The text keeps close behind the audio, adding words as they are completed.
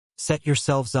Set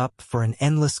yourselves up for an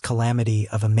endless calamity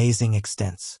of amazing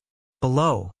extents.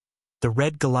 Below, the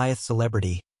red Goliath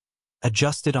celebrity,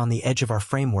 adjusted on the edge of our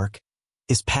framework,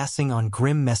 is passing on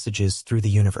grim messages through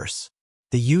the universe.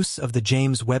 The use of the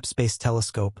James Webb Space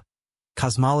Telescope,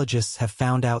 cosmologists have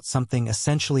found out something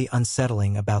essentially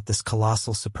unsettling about this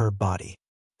colossal superb body.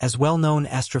 As well-known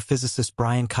astrophysicist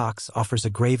Brian Cox offers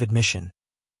a grave admission,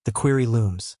 the query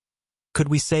looms. Could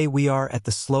we say we are at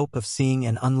the slope of seeing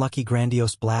an unlucky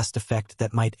grandiose blast effect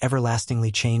that might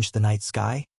everlastingly change the night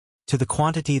sky? To the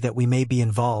quantity that we may be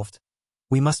involved,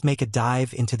 we must make a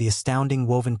dive into the astounding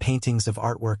woven paintings of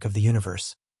artwork of the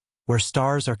universe, where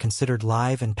stars are considered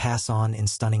live and pass on in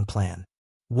stunning plan.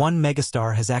 One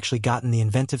megastar has actually gotten the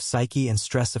inventive psyche and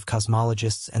stress of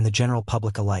cosmologists and the general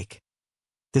public alike.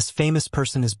 This famous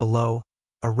person is below,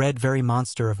 a red very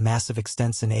monster of massive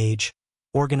extents and age,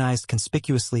 organized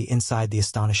conspicuously inside the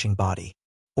astonishing body.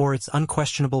 Or its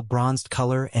unquestionable bronzed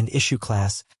color and issue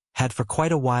class had for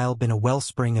quite a while been a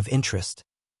wellspring of interest,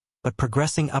 but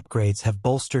progressing upgrades have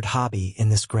bolstered hobby in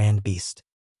this grand beast.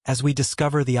 As we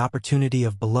discover the opportunity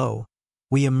of below,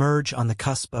 we emerge on the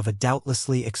cusp of a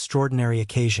doubtlessly extraordinary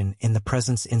occasion in the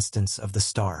presence instance of the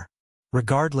star.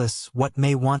 Regardless what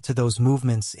may want to those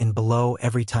movements in below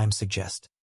every time suggest,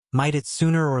 might it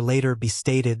sooner or later be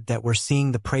stated that we're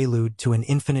seeing the prelude to an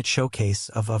infinite showcase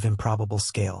of improbable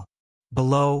scale.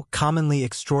 Below, commonly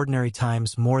extraordinary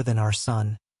times more than our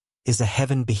sun, is a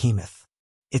heaven behemoth.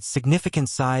 Its significant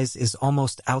size is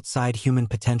almost outside human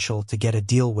potential to get a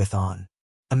deal with on.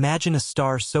 Imagine a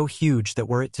star so huge that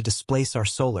were it to displace our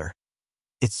solar,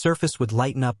 its surface would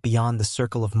lighten up beyond the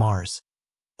circle of Mars,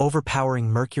 overpowering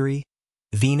Mercury,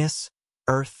 Venus,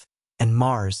 Earth, and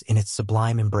Mars in its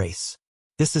sublime embrace.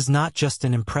 This is not just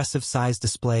an impressive size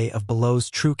display of below's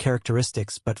true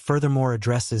characteristics but furthermore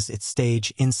addresses its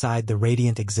stage inside the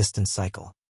radiant existence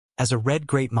cycle. As a red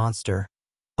great monster,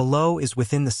 below is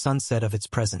within the sunset of its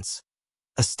presence,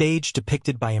 a stage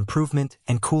depicted by improvement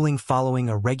and cooling following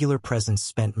a regular presence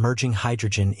spent merging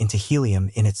hydrogen into helium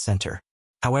in its center.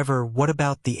 However, what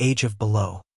about the age of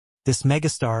below? This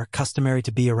megastar, customary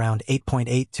to be around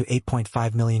 8.8 to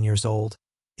 8.5 million years old,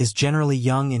 is generally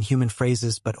young in human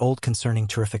phrases but old concerning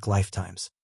terrific lifetimes.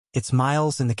 Its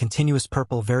miles in the continuous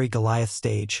purple very Goliath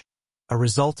stage, a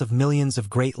result of millions of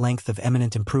great length of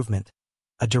eminent improvement,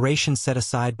 a duration set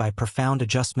aside by profound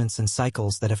adjustments and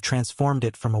cycles that have transformed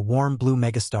it from a warm blue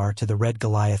megastar to the red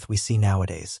Goliath we see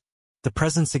nowadays. The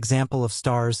presence example of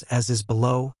stars as is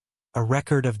below, a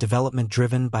record of development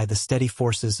driven by the steady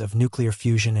forces of nuclear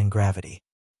fusion and gravity.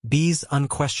 B's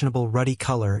unquestionable ruddy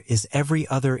color is every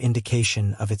other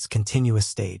indication of its continuous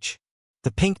stage. The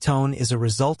pink tone is a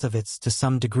result of its to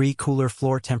some degree cooler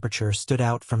floor temperature stood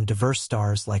out from diverse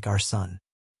stars like our Sun.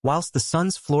 Whilst the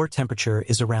Sun's floor temperature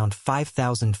is around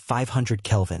 5,500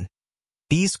 Kelvin,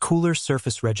 B's cooler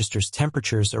surface registers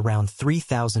temperatures around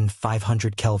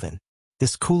 3,500 Kelvin.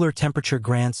 This cooler temperature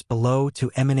grants below to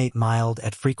emanate mild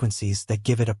at frequencies that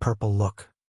give it a purple look.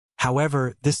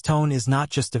 However, this tone is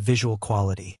not just a visual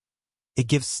quality. It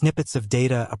gives snippets of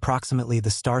data approximately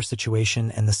the star situation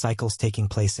and the cycles taking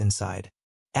place inside.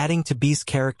 Adding to B's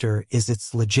character is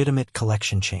its legitimate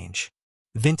collection change.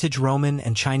 Vintage Roman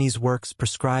and Chinese works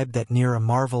prescribe that near a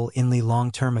marvel inly long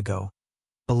term ago,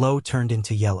 below turned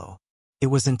into yellow.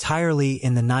 It was entirely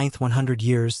in the 9th 100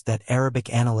 years that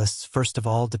Arabic analysts first of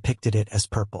all depicted it as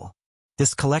purple.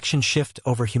 This collection shift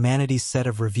over humanity's set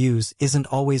of reviews isn't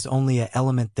always only an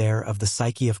element there of the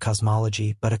psyche of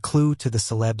cosmology but a clue to the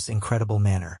celeb's incredible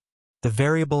manner. The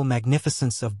variable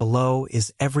magnificence of below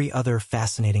is every other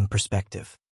fascinating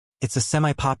perspective. It's a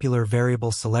semi-popular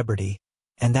variable celebrity,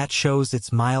 and that shows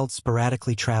its mild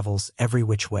sporadically travels every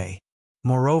which way.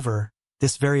 Moreover,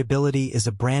 this variability is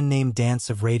a brand-name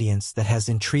dance of radiance that has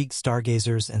intrigued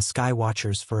stargazers and sky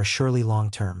watchers for a surely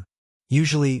long term.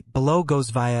 Usually, below goes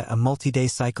via a multi-day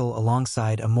cycle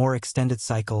alongside a more extended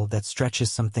cycle that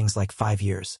stretches some things like 5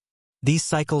 years. These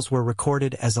cycles were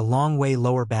recorded as a long way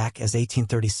lower back as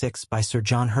 1836 by Sir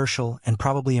John Herschel and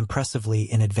probably impressively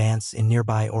in advance in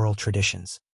nearby oral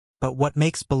traditions. But what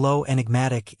makes below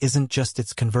enigmatic isn't just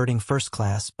its converting first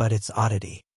class but its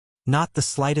oddity. Not the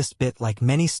slightest bit like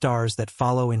many stars that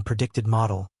follow in predicted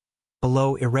model,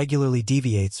 below irregularly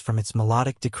deviates from its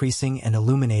melodic decreasing and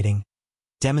illuminating,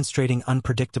 demonstrating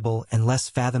unpredictable and less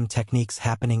fathomed techniques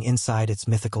happening inside its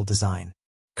mythical design.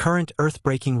 Current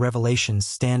earth-breaking revelations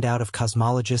stand out of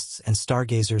cosmologists and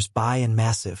stargazers by and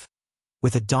massive,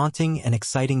 with a daunting and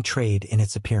exciting trade in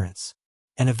its appearance.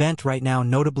 An event right now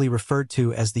notably referred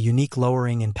to as the unique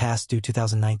lowering in past due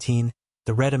 2019,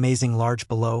 the red amazing large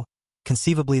below,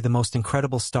 conceivably the most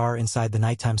incredible star inside the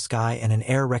nighttime sky and an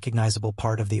air-recognizable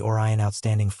part of the Orion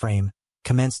outstanding frame,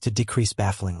 commenced to decrease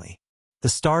bafflingly. The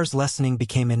star's lessening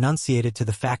became enunciated to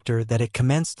the factor that it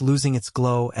commenced losing its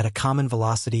glow at a common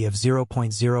velocity of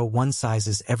 0.01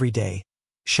 sizes every day,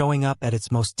 showing up at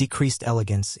its most decreased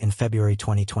elegance in February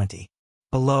 2020.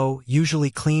 Below,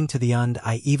 usually clean to the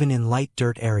eye even in light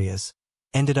dirt areas,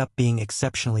 ended up being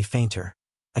exceptionally fainter,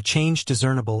 a change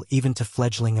discernible even to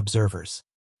fledgling observers.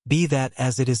 Be that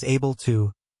as it is able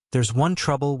to, there's one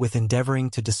trouble with endeavoring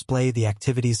to display the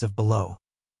activities of below: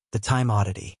 the time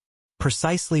oddity.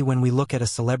 Precisely when we look at a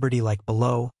celebrity like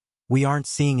below, we aren't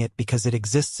seeing it because it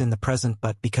exists in the present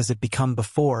but because it become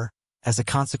before, as a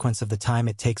consequence of the time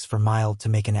it takes for mild to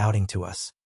make an outing to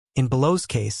us. In below's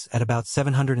case, at about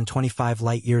 725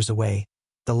 light-years away,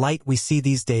 the light we see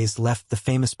these days left the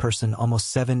famous person almost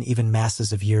 7 even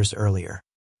masses of years earlier.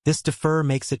 This defer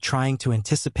makes it trying to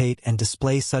anticipate and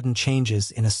display sudden changes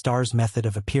in a star's method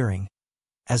of appearing,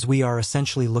 as we are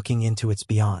essentially looking into its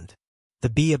beyond.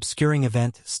 The obscuring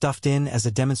event, stuffed in as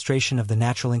a demonstration of the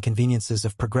natural inconveniences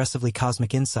of progressively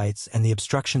cosmic insights and the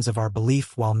obstructions of our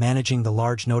belief while managing the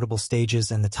large notable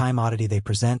stages and the time oddity they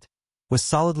present, was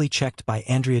solidly checked by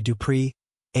Andrea Dupree,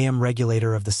 AM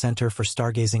regulator of the Center for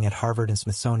Stargazing at Harvard and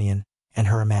Smithsonian, and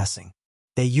her amassing.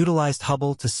 They utilized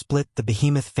Hubble to split the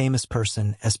behemoth famous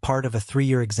person as part of a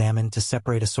 3-year examine to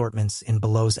separate assortments in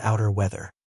below's outer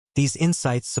weather. These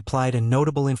insights supplied a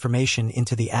notable information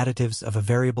into the additives of a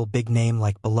variable big name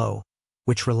like below,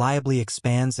 which reliably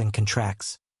expands and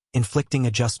contracts, inflicting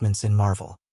adjustments in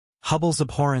marvel. Hubble's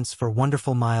abhorrence for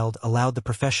wonderful mild allowed the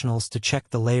professionals to check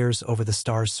the layers over the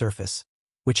star's surface,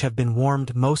 which have been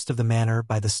warmed most of the manner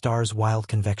by the star's wild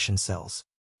convection cells.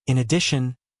 In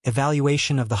addition,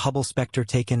 evaluation of the Hubble spectre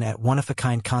taken at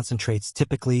one-of-a-kind concentrates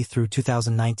typically through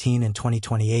 2019 and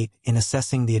 2028 in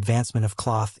assessing the advancement of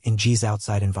cloth in G's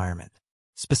outside environment.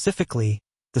 Specifically,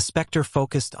 the spectre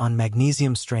focused on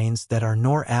magnesium strains that are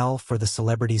nor-al for the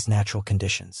celebrity's natural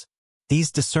conditions.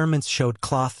 These discernments showed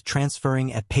cloth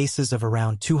transferring at paces of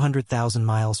around 200,000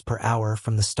 miles per hour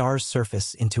from the star's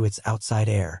surface into its outside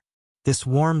air. This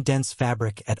warm, dense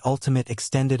fabric at ultimate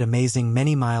extended amazing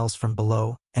many miles from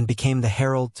below and became the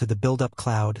herald to the build-up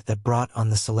cloud that brought on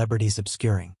the celebrity's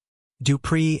obscuring.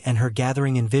 Dupree and her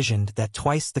gathering envisioned that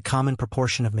twice the common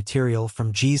proportion of material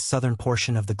from G's southern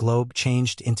portion of the globe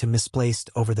changed into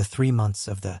misplaced over the 3 months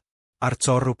of the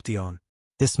Arzorruption.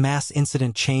 This mass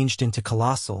incident changed into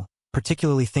colossal,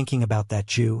 particularly thinking about that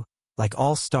Jew, like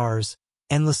all stars,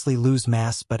 endlessly lose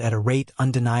mass but at a rate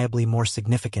undeniably more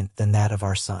significant than that of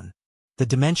our Sun. The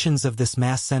dimensions of this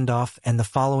mass send-off and the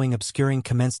following obscuring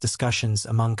commence discussions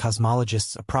among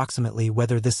cosmologists approximately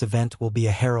whether this event will be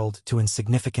a herald to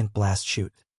insignificant blast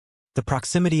shoot. The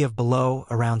proximity of below,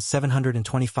 around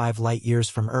 725 light-years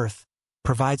from Earth,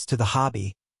 provides to the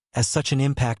hobby, as such an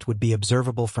impact would be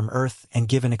observable from Earth and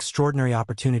give an extraordinary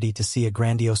opportunity to see a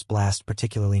grandiose blast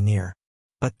particularly near.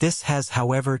 But this has,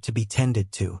 however, to be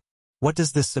tended to. What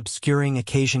does this obscuring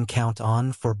occasion count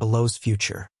on for below's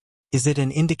future? Is it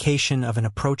an indication of an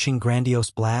approaching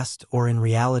grandiose blast or in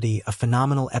reality a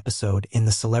phenomenal episode in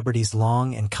the celebrity's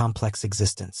long and complex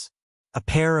existence? A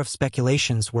pair of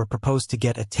speculations were proposed to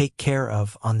get a take care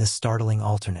of on this startling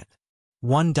alternate.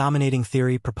 One dominating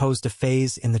theory proposed a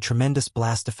phase in the tremendous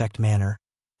blast effect manner,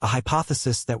 a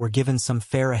hypothesis that we're given some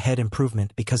fair ahead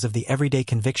improvement because of the everyday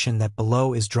conviction that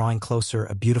below is drawing closer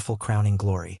a beautiful crowning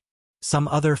glory. Some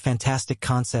other fantastic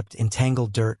concept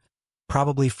entangled dirt,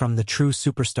 probably from the true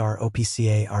superstar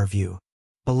OPCA view.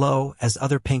 Below, as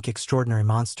other pink extraordinary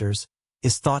monsters,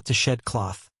 is thought to shed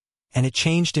cloth, and it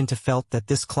changed into felt that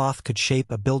this cloth could shape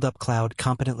a build-up cloud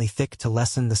competently thick to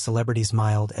lessen the celebrity's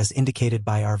mild as indicated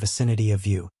by our vicinity of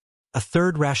view. A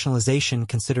third rationalization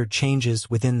considered changes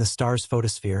within the star's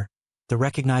photosphere, the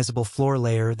recognizable floor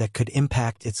layer that could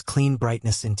impact its clean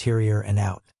brightness interior and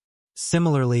out.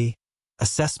 Similarly,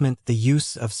 assessment the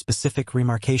use of specific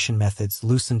remarcation methods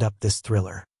loosened up this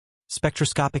thriller.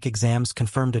 Spectroscopic exams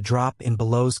confirmed a drop in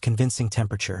below's convincing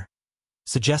temperature,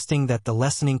 suggesting that the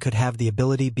lessening could have the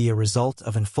ability be a result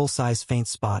of an full-size faint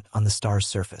spot on the star's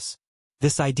surface.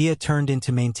 This idea turned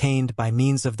into maintained by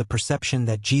means of the perception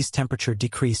that G's temperature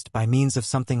decreased by means of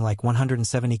something like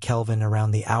 170 Kelvin around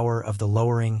the hour of the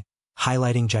lowering,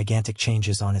 highlighting gigantic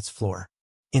changes on its floor.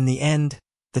 In the end,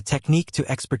 the technique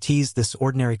to expertise this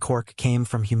ordinary quirk came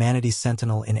from humanity's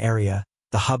sentinel in area,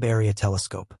 the Hubble Area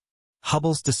Telescope.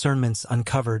 Hubble's discernments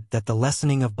uncovered that the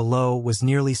lessening of below was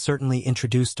nearly certainly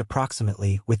introduced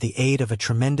approximately with the aid of a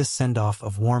tremendous send-off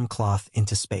of warm cloth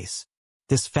into space.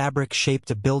 This fabric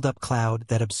shaped a build-up cloud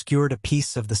that obscured a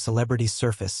piece of the celebrity's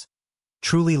surface,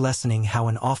 truly lessening how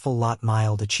an awful lot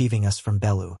mild achieving us from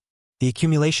Belu. The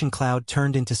accumulation cloud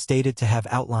turned into stated to have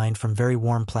outlined from very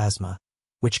warm plasma,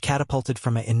 which catapulted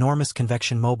from an enormous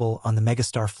convection mobile on the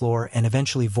megastar floor and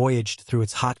eventually voyaged through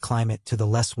its hot climate to the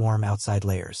less warm outside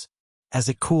layers. As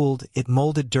it cooled, it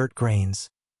molded dirt grains,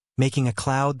 making a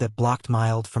cloud that blocked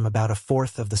mild from about a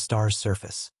fourth of the star's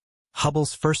surface.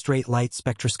 Hubble's first-rate light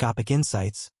spectroscopic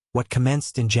insights, what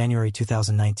commenced in January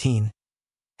 2019,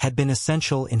 had been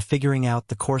essential in figuring out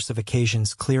the course of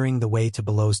occasions clearing the way to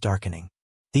Below's darkening.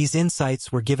 These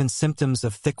insights were given symptoms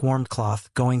of thick warmed cloth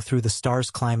going through the star's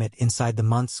climate inside the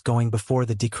months going before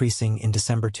the decreasing in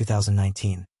December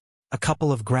 2019. A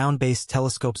couple of ground-based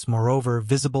telescopes moreover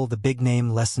visible the big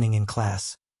name lessening in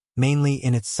class, mainly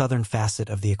in its southern facet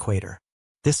of the equator.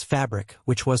 This fabric,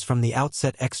 which was from the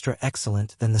outset extra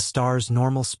excellent than the star's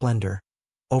normal splendor,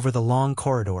 over the long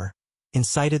corridor,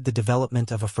 incited the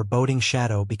development of a foreboding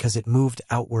shadow because it moved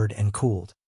outward and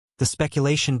cooled. The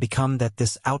speculation became that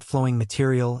this outflowing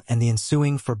material and the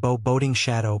ensuing foreboding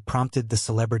shadow prompted the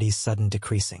celebrity's sudden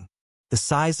decreasing. The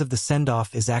size of the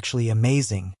send-off is actually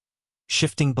amazing,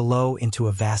 shifting Below into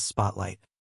a vast spotlight.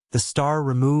 The star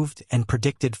removed and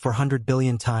predicted 400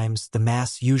 billion times the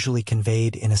mass usually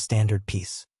conveyed in a standard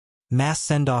piece. Mass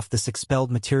send-off this expelled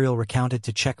material recounted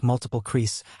to check multiple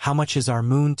crease, how much is our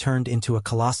moon turned into a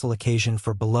colossal occasion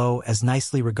for Below as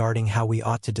nicely regarding how we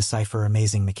ought to decipher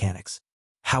amazing mechanics.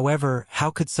 However, how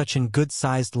could such an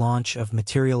good-sized launch of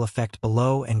material affect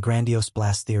Below and grandiose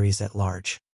blast theories at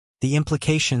large? The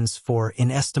implications for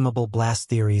inestimable blast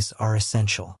theories are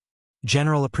essential.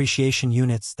 General appreciation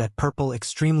units that purple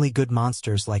extremely good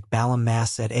monsters like Balaam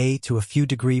mass at a to a few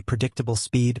degree predictable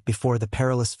speed before the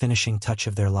perilous finishing touch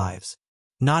of their lives.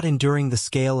 Not enduring the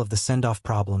scale of the send-off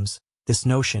problems, this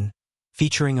notion,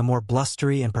 featuring a more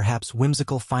blustery and perhaps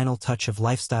whimsical final touch of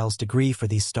lifestyle's degree for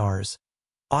these stars,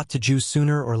 ought to do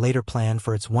sooner or later plan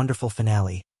for its wonderful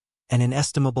finale, an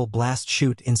inestimable blast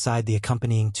shoot inside the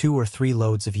accompanying 2 or 3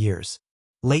 loads of years.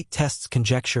 Late tests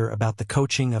conjecture about the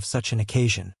coaching of such an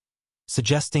occasion,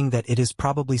 suggesting that it is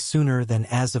probably sooner than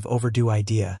as of overdue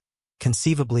idea,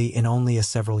 conceivably in only a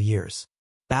several years.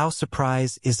 Bow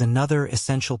surprise is another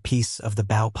essential piece of the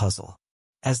bow puzzle.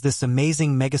 As this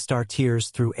amazing megastar tears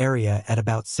through area at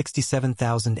about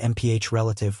 67,000 mph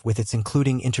relative with its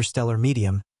including interstellar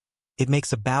medium, it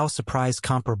makes a bow surprise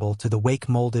comparable to the wake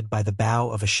molded by the bow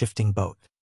of a shifting boat.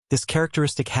 This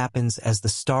characteristic happens as the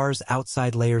star's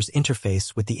outside layers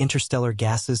interface with the interstellar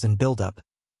gases and buildup,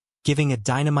 giving a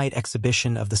dynamite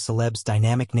exhibition of the celeb's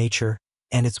dynamic nature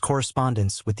and its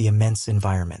correspondence with the immense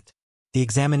environment. The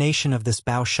examination of this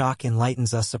bow shock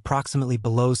enlightens us approximately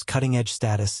Below's cutting-edge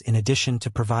status in addition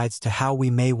to provides to how we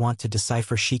may want to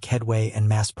decipher chic headway and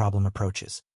mass problem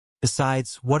approaches.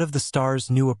 Besides, what of the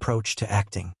star's new approach to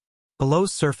acting?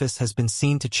 Below's surface has been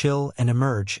seen to chill and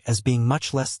emerge as being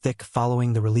much less thick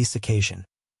following the release occasion,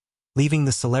 leaving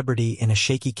the celebrity in a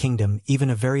shaky kingdom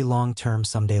even a very long term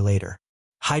someday later.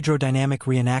 Hydrodynamic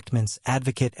reenactments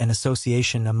advocate an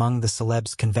association among the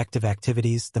celeb's convective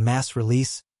activities, the mass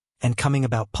release, and coming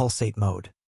about pulsate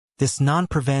mode. This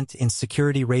non-prevent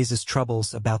insecurity raises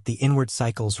troubles about the inward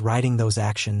cycles riding those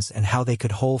actions and how they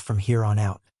could hold from here on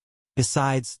out.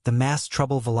 Besides, the mass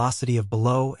trouble velocity of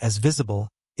Below, as visible,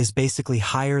 is basically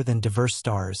higher than diverse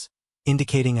stars,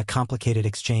 indicating a complicated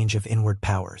exchange of inward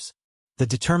powers. The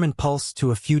determined pulse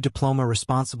to a few diploma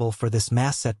responsible for this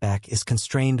mass setback is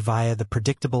constrained via the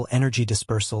predictable energy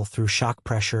dispersal through shock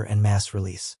pressure and mass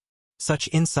release. Such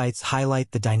insights highlight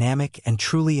the dynamic and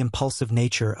truly impulsive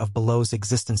nature of Below's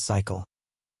existence cycle,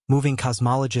 moving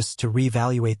cosmologists to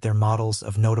reevaluate their models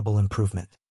of notable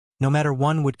improvement. No matter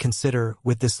one would consider,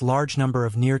 with this large number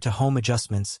of near-to-home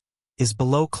adjustments, is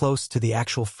Below close to the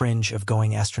actual fringe of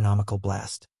going astronomical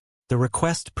blast. The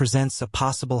request presents a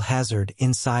possible hazard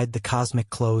inside the cosmic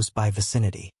close by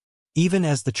vicinity. Even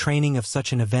as the training of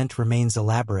such an event remains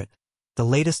elaborate, the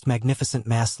latest magnificent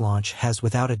mass launch has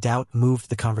without a doubt moved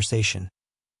the conversation,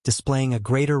 displaying a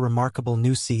greater remarkable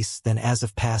nuisance than as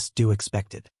of past due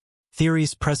expected.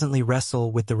 Theories presently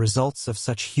wrestle with the results of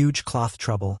such huge cloth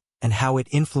trouble and how it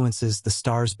influences the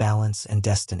star's balance and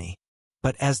destiny.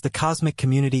 But as the cosmic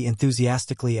community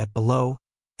enthusiastically at Below,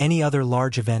 any other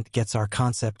large event gets our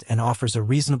concept and offers a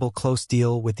reasonable close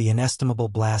deal with the inestimable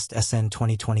blast SN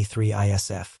 2023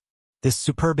 ISF. This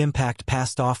superb impact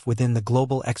passed off within the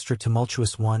global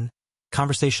extra-tumultuous one,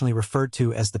 conversationally referred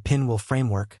to as the pinwheel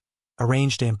framework,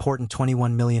 arranged an important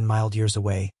 21 million mild-years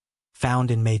away,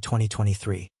 found in May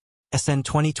 2023. SN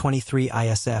 2023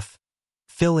 ISF,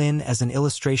 fill in as an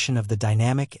illustration of the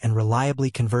dynamic and reliably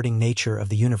converting nature of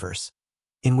the universe,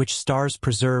 in which stars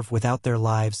preserve without their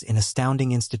lives in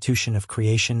astounding institution of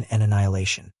creation and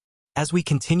annihilation. As we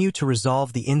continue to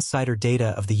resolve the insider data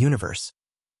of the universe,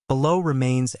 Below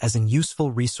remains as an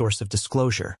useful resource of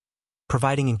disclosure,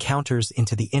 providing encounters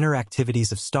into the inner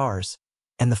activities of stars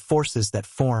and the forces that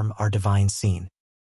form our divine scene.